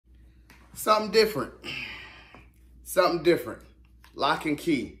Something different. Something different. Lock and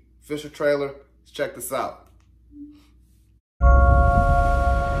Key. Official trailer. Let's check this out.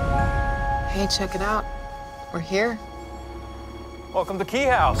 Hey, check it out. We're here. Welcome to Key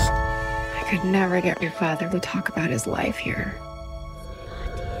House. I could never get your father to talk about his life here.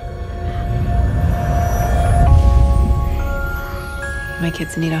 My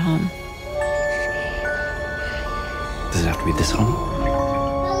kids need a home. Does it have to be this home?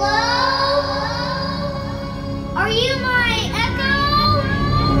 Hello? Are you my echo?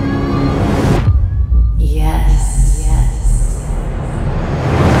 Yes.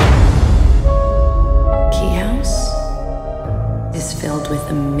 Key House is filled with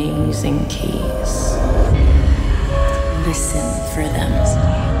amazing keys. Listen for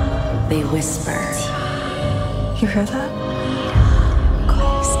them. They whisper. You hear that?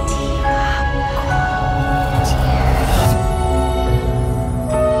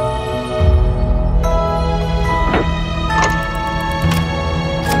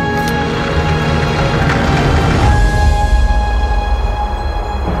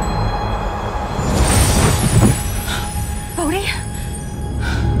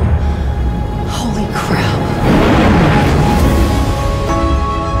 Holy crap.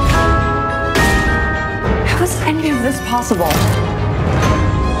 How is any of this possible?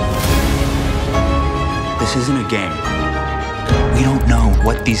 This isn't a game. We don't know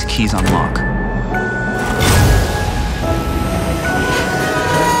what these keys unlock.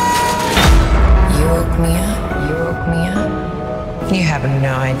 You woke me up. You woke me up. You have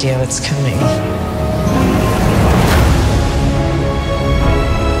no idea what's coming.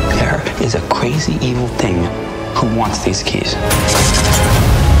 There is a crazy evil thing who wants these keys.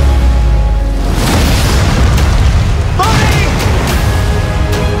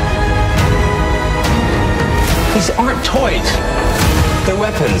 These aren't toys. They're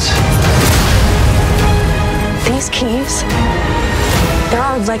weapons. These keys, they're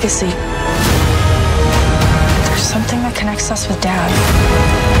our legacy. There's something that connects us with Dad.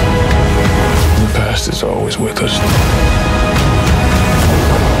 The past is always with us.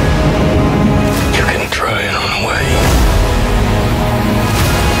 You can try it on away,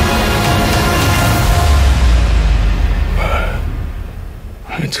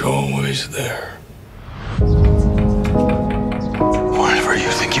 but it's always there. Whatever you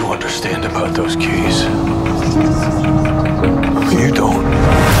think you understand about those keys, you don't.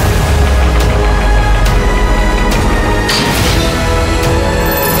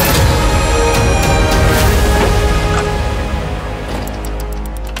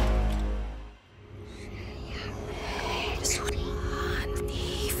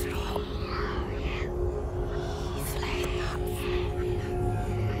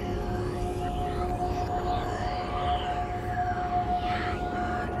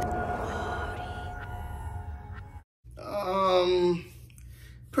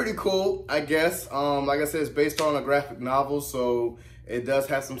 Pretty cool, I guess. Like I said, it's based on a graphic novel, so it does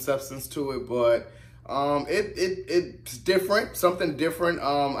have some substance to it, but it's different, something different.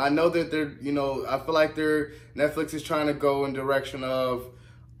 I know that they're, I feel like Netflix is trying to go in direction of,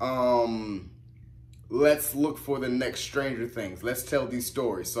 let's look for the next Stranger Things. Let's tell these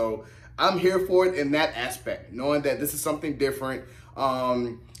stories. So I'm here for it in that aspect, knowing that this is something different.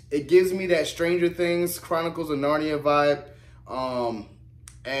 It gives me that Stranger Things, Chronicles of Narnia vibe.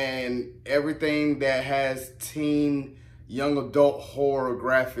 And everything that has teen, young adult horror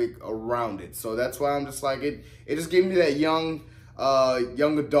graphic around it. So that's why I'm just like, it just gives me that young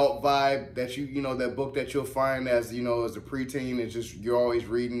adult vibe that that book that you'll find as, as a preteen. It's just, you're always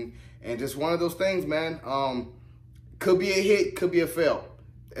reading, and just one of those things, man. Could be a hit, could be a fail.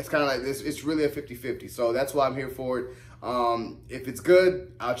 It's kind of like this. It's really a 50-50. So that's why I'm here for it. If it's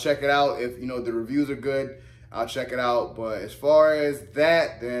good, I'll check it out. If, the reviews are good, I'll check it out. But as far as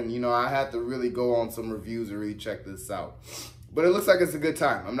that, then, I have to really go on some reviews and really check this out. But it looks like it's a good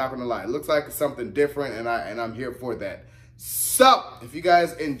time. I'm not going to lie. It looks like it's something different, and I'm here for that. So, if you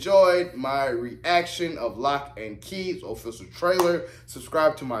guys enjoyed my reaction of Lock and Key's official trailer,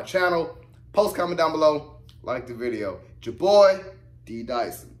 subscribe to my channel, post, comment down below, like the video. It's your boy, D.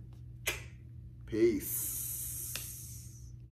 Dyson. Peace.